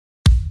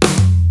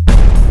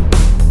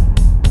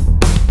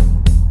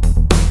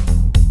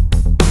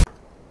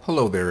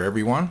Hello there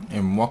everyone,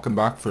 and welcome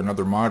back for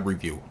another mod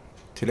review.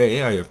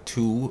 Today I have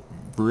two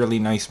really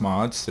nice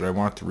mods that I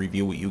want to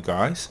review with you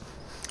guys.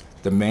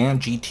 The Man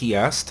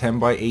GTS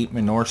 10x8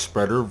 Manure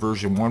Spreader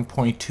version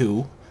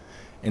 1.2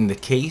 and the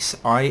Case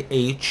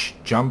IH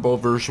Jumbo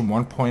version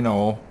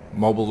 1.0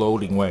 Mobile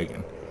Loading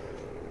Wagon.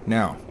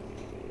 Now,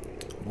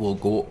 we'll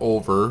go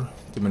over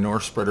the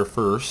Manure Spreader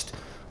first.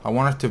 I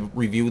wanted to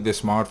review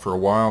this mod for a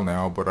while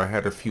now, but I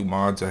had a few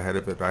mods ahead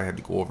of it I had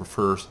to go over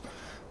first.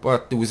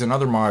 But there was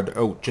another mod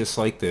out just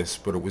like this,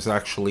 but it was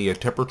actually a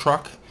tipper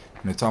truck,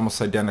 and it's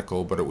almost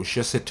identical, but it was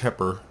just a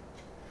tipper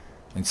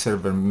instead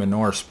of a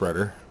manure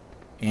spreader,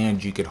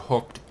 and you could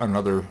hook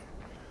another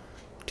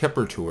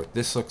tipper to it.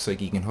 This looks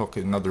like you can hook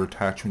another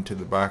attachment to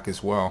the back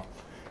as well.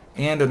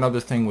 And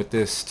another thing with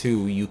this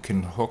too, you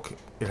can hook,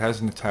 it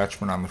has an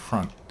attachment on the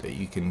front that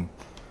you can,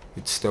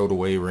 it's stowed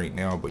away right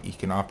now, but you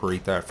can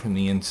operate that from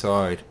the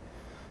inside.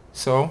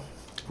 So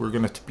we're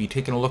going to be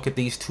taking a look at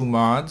these two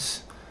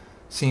mods,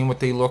 seeing what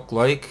they look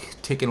like,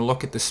 taking a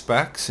look at the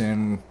specs,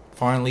 and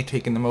finally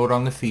taking them out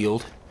on the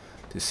field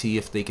to see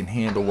if they can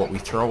handle what we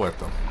throw at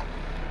them.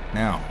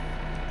 Now,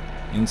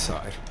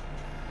 inside,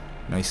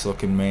 nice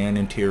looking Man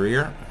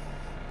interior,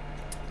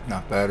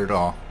 not bad at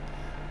all.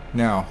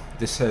 Now,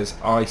 this has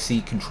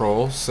IC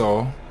controls,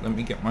 so let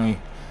me get my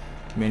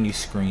menu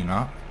screen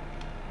up.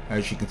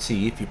 As you can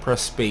see, if you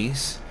press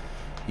space,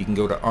 you can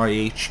go to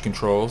IH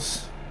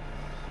controls,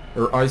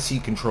 or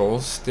IC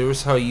controls.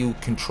 There's how you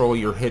control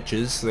your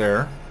hitches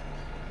there.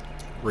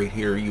 Right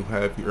here you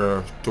have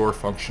your door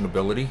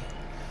functionability,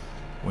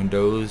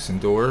 windows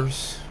and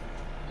doors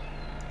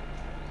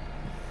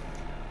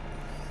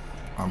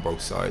on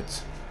both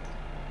sides.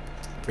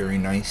 Very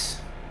nice.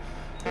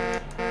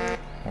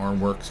 Horn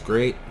works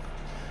great.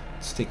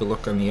 Let's take a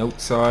look on the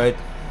outside.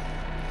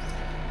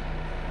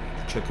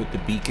 Check with the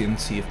beacon,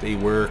 see if they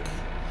work.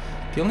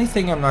 The only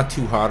thing I'm not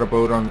too hot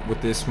about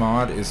with this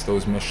mod is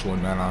those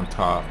Michelin men on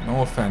top.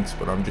 No offense,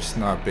 but I'm just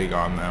not big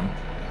on them.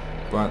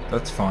 But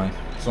that's fine.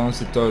 As long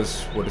as it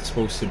does what it's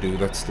supposed to do,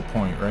 that's the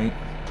point, right?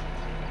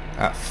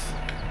 F.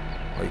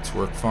 Lights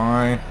work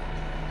fine.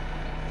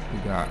 We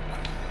got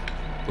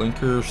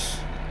blinkers.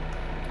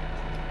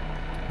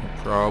 No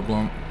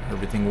problem.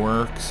 Everything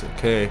works.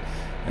 Okay.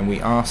 And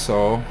we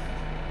also,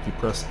 if you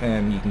press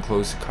N, you can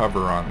close the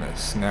cover on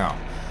this. Now,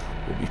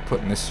 we'll be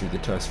putting this through the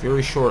test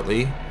very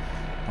shortly.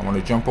 I want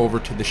to jump over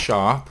to the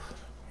shop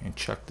and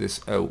check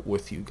this out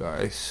with you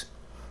guys.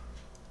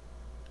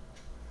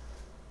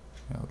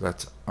 Now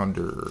that's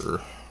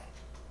under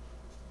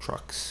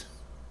trucks.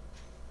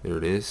 There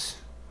it is.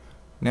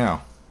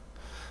 Now,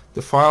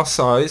 the file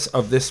size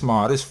of this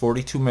mod is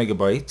 42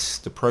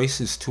 megabytes. The price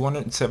is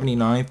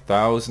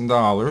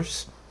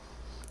 $279,000.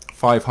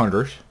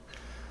 500.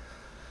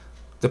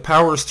 The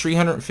power is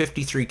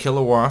 353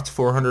 kilowatts,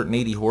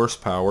 480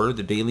 horsepower.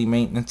 The daily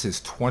maintenance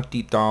is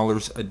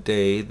 $20 a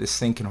day. This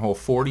thing can hold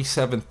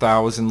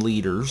 47,000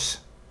 liters.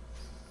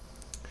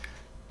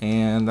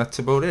 And that's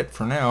about it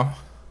for now.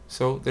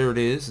 So there it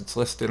is. It's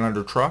listed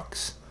under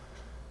trucks.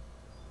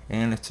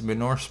 And it's a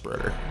manure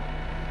spreader.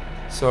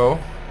 So,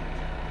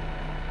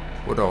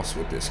 what else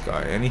with this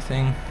guy?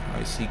 Anything?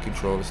 IC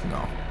controls?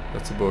 No.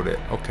 That's about it.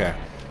 Okay.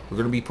 We're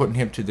going to be putting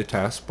him to the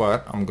test,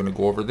 but I'm going to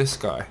go over this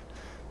guy.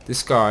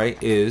 This guy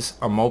is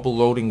a mobile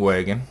loading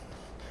wagon.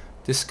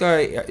 This guy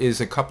is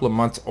a couple of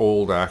months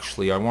old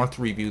actually. I wanted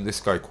to review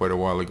this guy quite a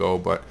while ago,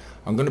 but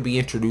I'm going to be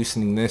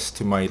introducing this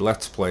to my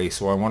Let's Play,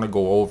 so I want to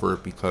go over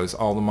it because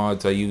all the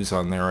mods I use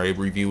on there I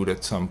reviewed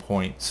at some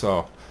point.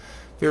 So,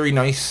 very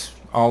nice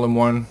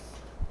all-in-one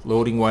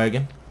loading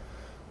wagon.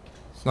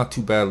 It's not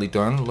too badly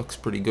done. It looks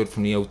pretty good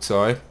from the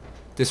outside.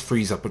 This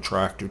frees up a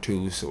tractor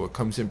too, so it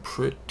comes in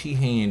pretty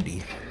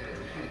handy.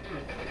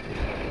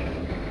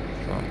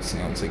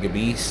 Sounds like a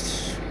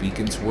beast.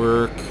 Beacons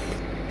work.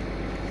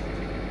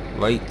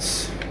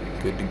 Lights,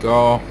 good to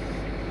go.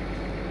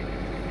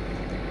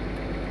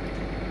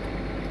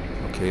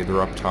 Okay,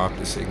 they're up top,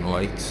 the signal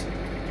lights.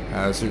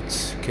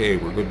 Hazards, okay,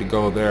 we're good to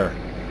go there.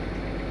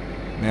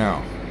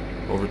 Now,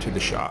 over to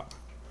the shop.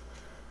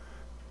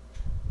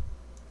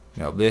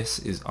 Now this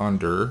is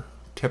under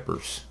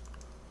tippers.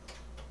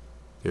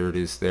 There it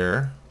is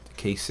there. The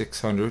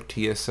K600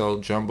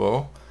 TSL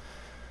Jumbo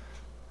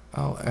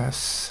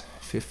LS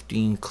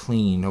 15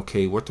 clean.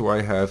 Okay, what do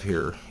I have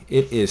here?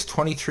 It is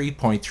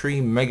 23.3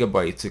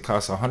 megabytes. It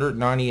costs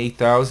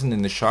 $198,000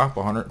 in the shop,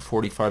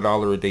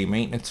 $145 a day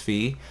maintenance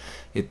fee.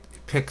 It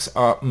picks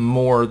up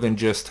more than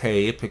just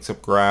hay. It picks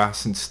up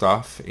grass and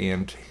stuff,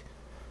 and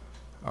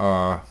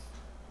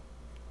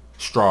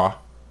straw,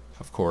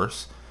 of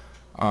course.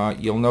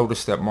 You'll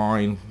notice that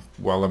mine,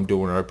 while I'm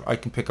doing it, I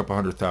can pick up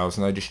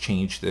 100,000. I just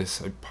changed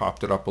this. I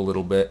popped it up a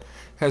little bit. It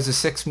has a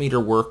 6-meter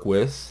work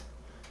width.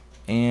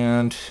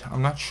 And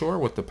I'm not sure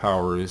what the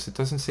power is. It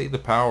doesn't say the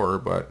power,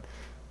 but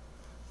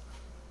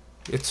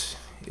it's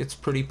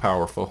pretty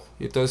powerful.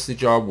 It does the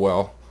job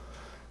well.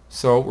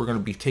 So we're going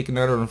to be taking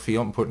that out on the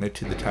field and putting it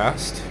to the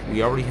test.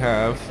 We already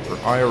have, or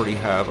I already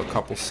have, a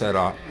couple set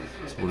up.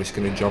 So we're just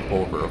going to jump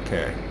over.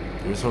 Okay,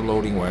 there's our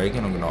loading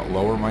wagon. I'm going to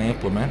lower my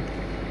implement.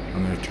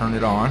 I'm going to turn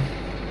it on.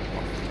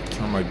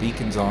 turn my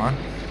beacons on.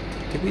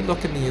 Did we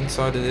look in the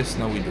inside of this?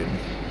 No, we didn't.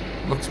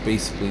 Looks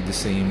basically the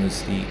same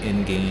as the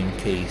in-game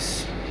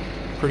case.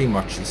 Pretty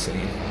much the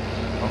same.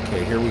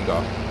 Okay, here we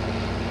go.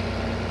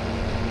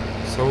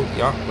 So,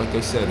 yeah, like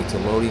I said, it's a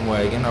loading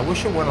wagon. I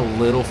wish it went a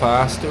little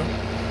faster,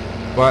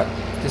 but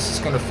this is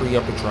going to free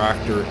up a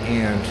tractor,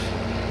 and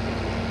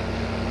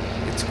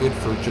it's good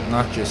for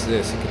not just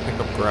this. It can pick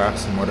up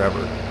grass and whatever.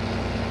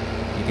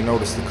 You can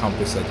notice the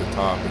compass at the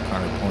top. It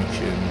kind of points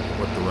you in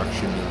what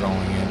direction you're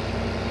going in.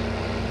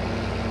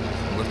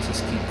 So let's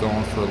just keep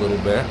going for a little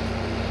bit.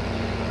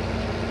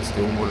 It's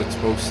doing what it's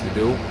supposed to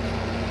do.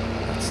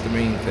 That's the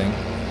main thing.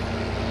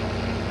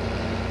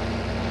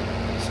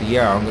 So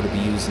yeah, I'm going to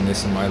be using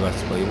this in my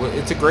Let's Play.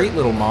 It's a great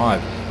little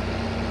mod.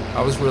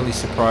 I was really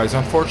surprised.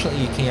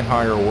 Unfortunately, you can't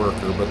hire a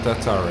worker, but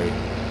that's alright.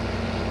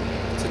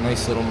 It's a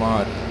nice little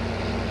mod.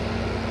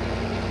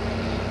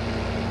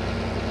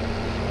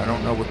 I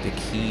don't know what the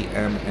key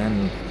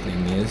MN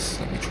thing is.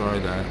 Let me try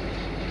that.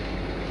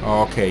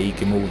 Oh, okay, you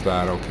can move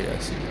that. Okay, I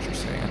see what you're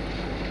saying.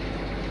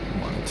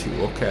 1 and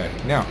 2. Okay,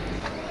 now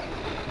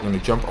I'm going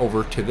to jump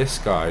over to this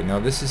guy. Now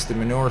this is the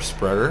manure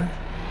spreader.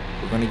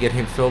 We're going to get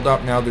him filled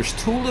up. Now there's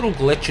 2 little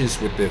glitches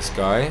with this,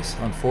 guys.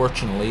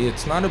 Unfortunately,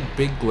 it's not a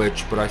big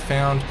glitch, but I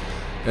found,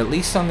 at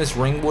least on this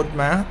Ringwood's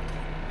map,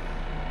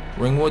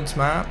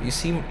 you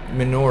see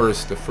manure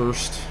is the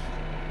first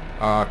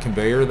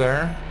conveyor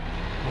there.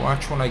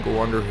 Watch when I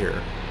go under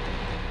here.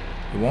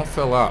 It won't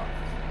fill up.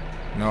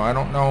 Now I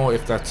don't know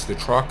if that's the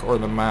truck or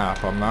the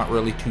map. I'm not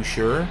really too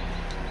sure.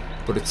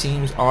 But it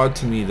seems odd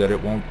to me that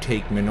it won't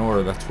take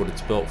manure. That's what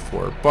it's built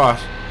for.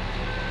 But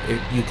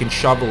you can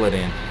shovel it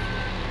in.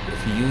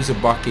 If you use a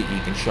bucket,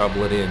 you can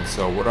shovel it in.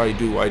 So what I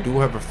do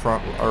have a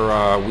front or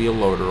wheel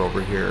loader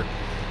over here.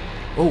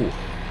 Oh,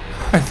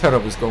 I thought I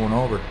was going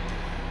over.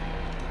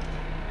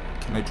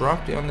 Can I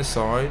drop down the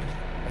side?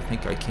 I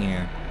think I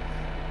can.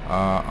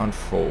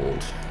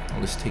 Unfold.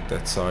 I'll just take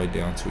that side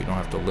down so we don't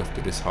have to lift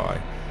it as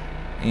high.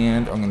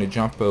 And I'm going to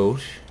jump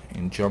out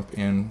and jump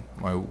in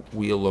my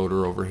wheel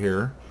loader over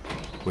here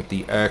with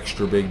the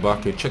extra big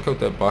bucket. Check out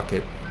that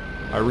bucket.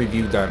 I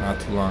reviewed that not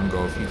too long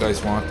ago. If you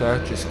guys want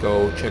that, just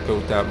go check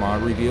out that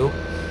mod review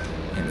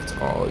and it's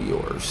all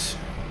yours.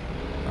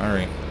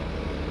 Alright.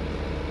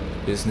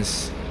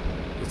 Business.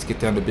 Let's get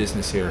down to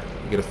business here.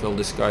 We gotta fill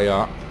this guy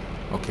up.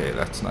 Okay,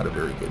 that's not a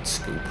very good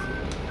scoop.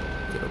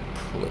 Gotta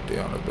pull it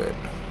down a bit.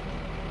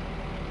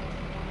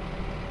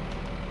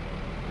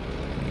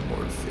 Need more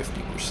than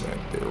 50%.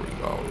 There we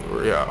go.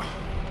 Yeah.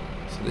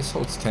 So this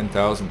holds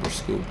 10,000 per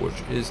scoop,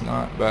 which is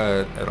not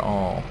bad at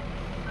all.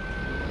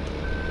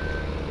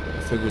 I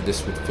figured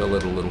this would fill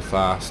it a little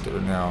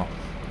faster. Now,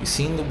 you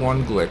seen the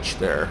one glitch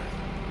there.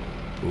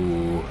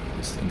 Ooh,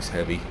 this thing's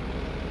heavy.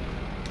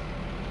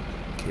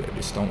 Okay, I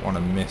just don't want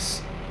to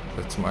miss.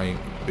 That's my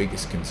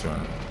biggest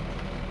concern.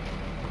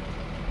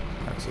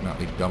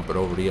 Accidentally dump it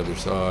over the other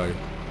side.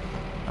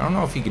 I don't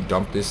know if you can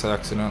dump this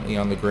accidentally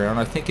on the ground.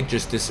 I think it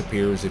just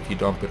disappears if you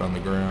dump it on the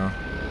ground.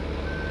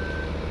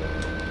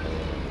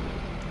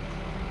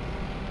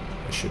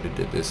 I should have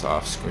did this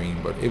off screen,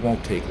 but it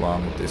won't take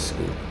long with this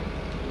scoop.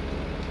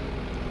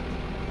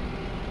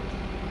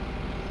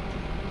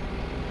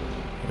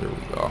 There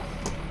we go.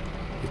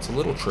 It's a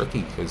little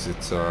tricky because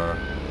it's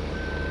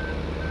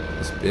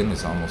this bin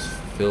is almost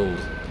filled.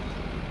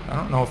 I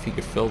don't know if you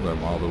could fill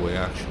them all the way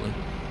actually,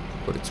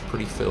 but it's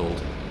pretty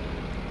filled.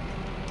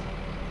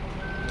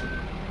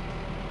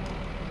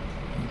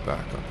 Let me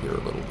back up here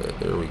a little bit.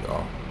 There we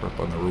go. We're up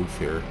on the roof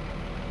here.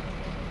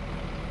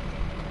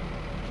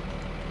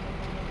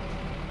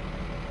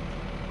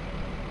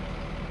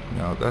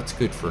 No, that's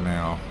good for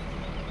now.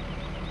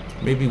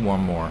 Maybe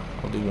one more.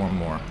 I'll do one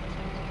more.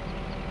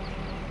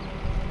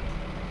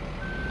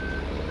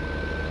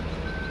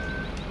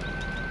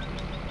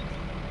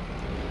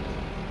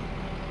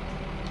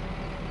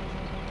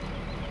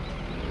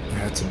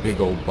 That's a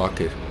big old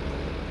bucket.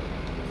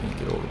 Can't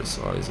get over the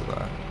size of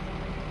that.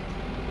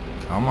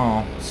 Come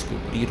on,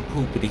 Scoopity the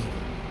poopity.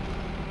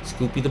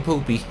 Scoopy the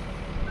poopy.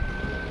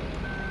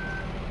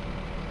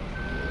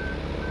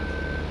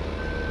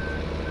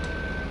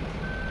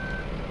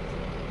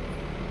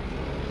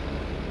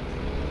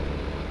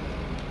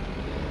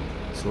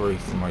 Sorry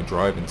for my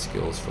driving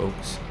skills,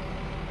 folks.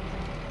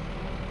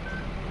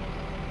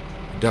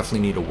 I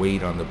definitely need a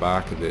weight on the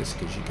back of this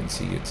because you can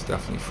see it's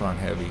definitely front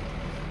heavy.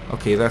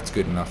 Okay, that's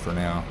good enough for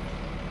now.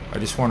 I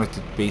just wanted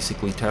to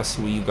basically test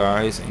with you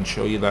guys and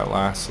show you that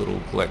last little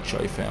glitch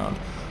I found.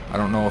 I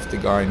don't know if the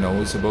guy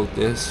knows about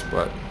this,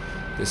 but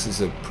this is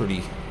a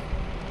pretty...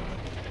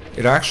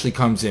 It actually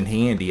comes in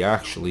handy,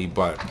 actually,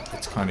 but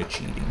it's kind of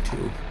cheating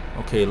too.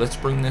 Okay, let's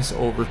bring this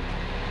over...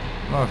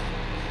 Oh,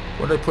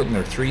 what did I put in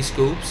there? 3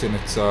 scoops, and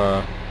it's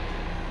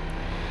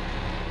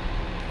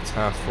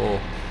half full.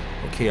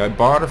 Okay, I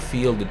bought a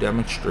field to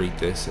demonstrate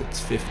this.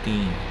 It's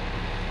 15.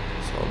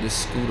 So I'll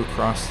just scoot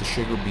across the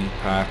sugar beet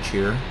patch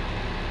here.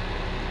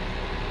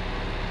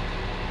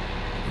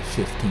 The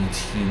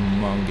 15's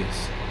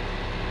humongous.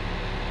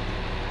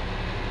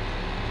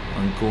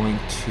 I'm going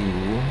to...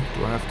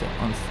 Do I have to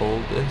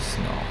unfold this?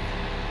 No.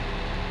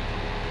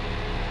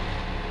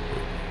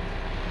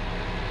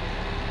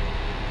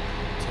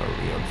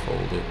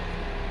 hold it.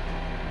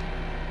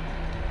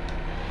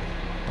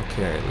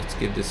 Okay, let's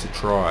give this a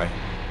try.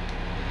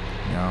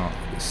 Now,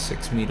 the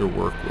 6 meter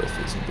work width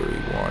isn't very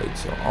wide,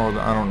 so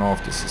I don't know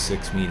if this is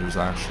 6 meters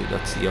actually.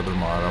 That's the other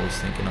mod I was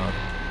thinking of.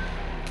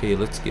 Okay,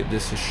 let's give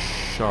this a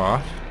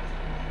shot.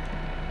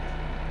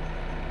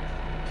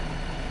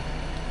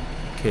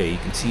 Okay, you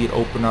can see it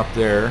open up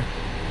there,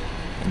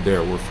 and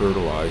there, we're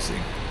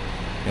fertilizing.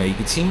 Now you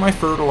can see my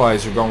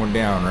fertilizer going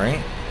down,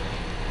 right?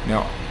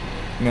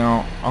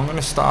 Now I'm going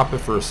to stop it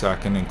for a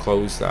second and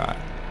close that.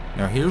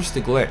 Now here's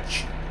the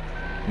glitch.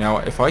 Now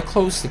if I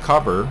close the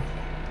cover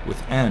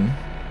with N,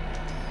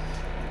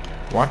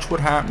 watch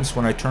what happens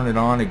when I turn it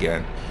on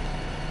again.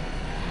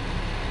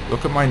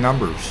 Look at my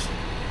numbers.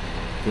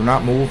 They're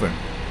not moving.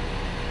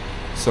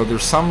 So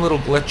there's some little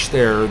glitch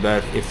there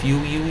that if you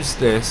use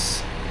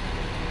this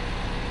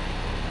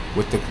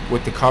with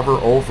the cover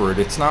over it,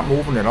 it's not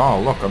moving at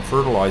all. Look, I'm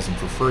fertilizing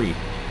for free.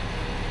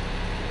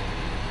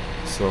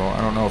 So I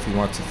don't know if he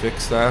wants to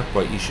fix that,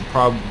 but you should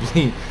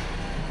probably,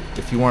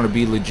 if you want to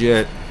be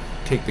legit,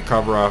 take the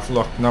cover off.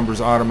 Look,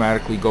 numbers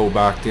automatically go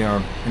back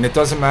down, and it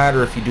doesn't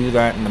matter if you do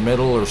that in the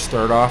middle or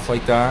start off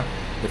like that.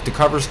 If the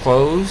cover's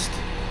closed,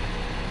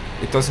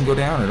 it doesn't go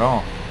down at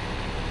all,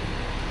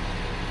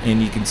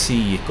 and you can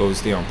see it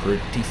goes down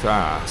pretty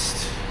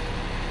fast.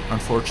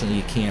 Unfortunately,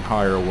 you can't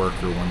hire a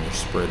worker when you're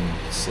spreading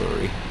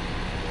slurry,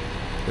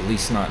 at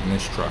least not in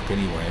this truck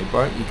anyway,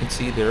 but you can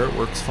see there it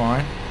works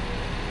fine.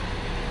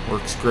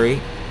 Works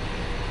great.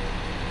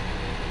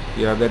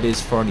 Yeah, that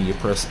is funny. You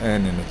press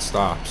N and it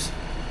stops.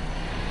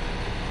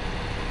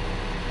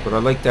 But I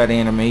like that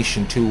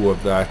animation too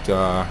of that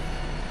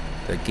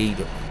that gate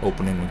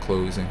opening and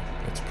closing.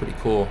 That's pretty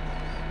cool.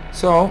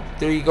 So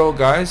there you go,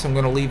 guys. I'm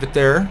gonna leave it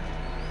there.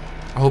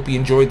 I hope you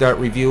enjoyed that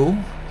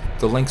review.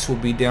 The links will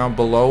be down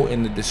below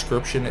in the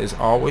description as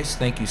always.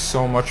 Thank you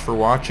so much for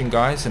watching,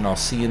 guys, and I'll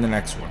see you in the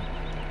next one.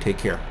 Take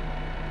care.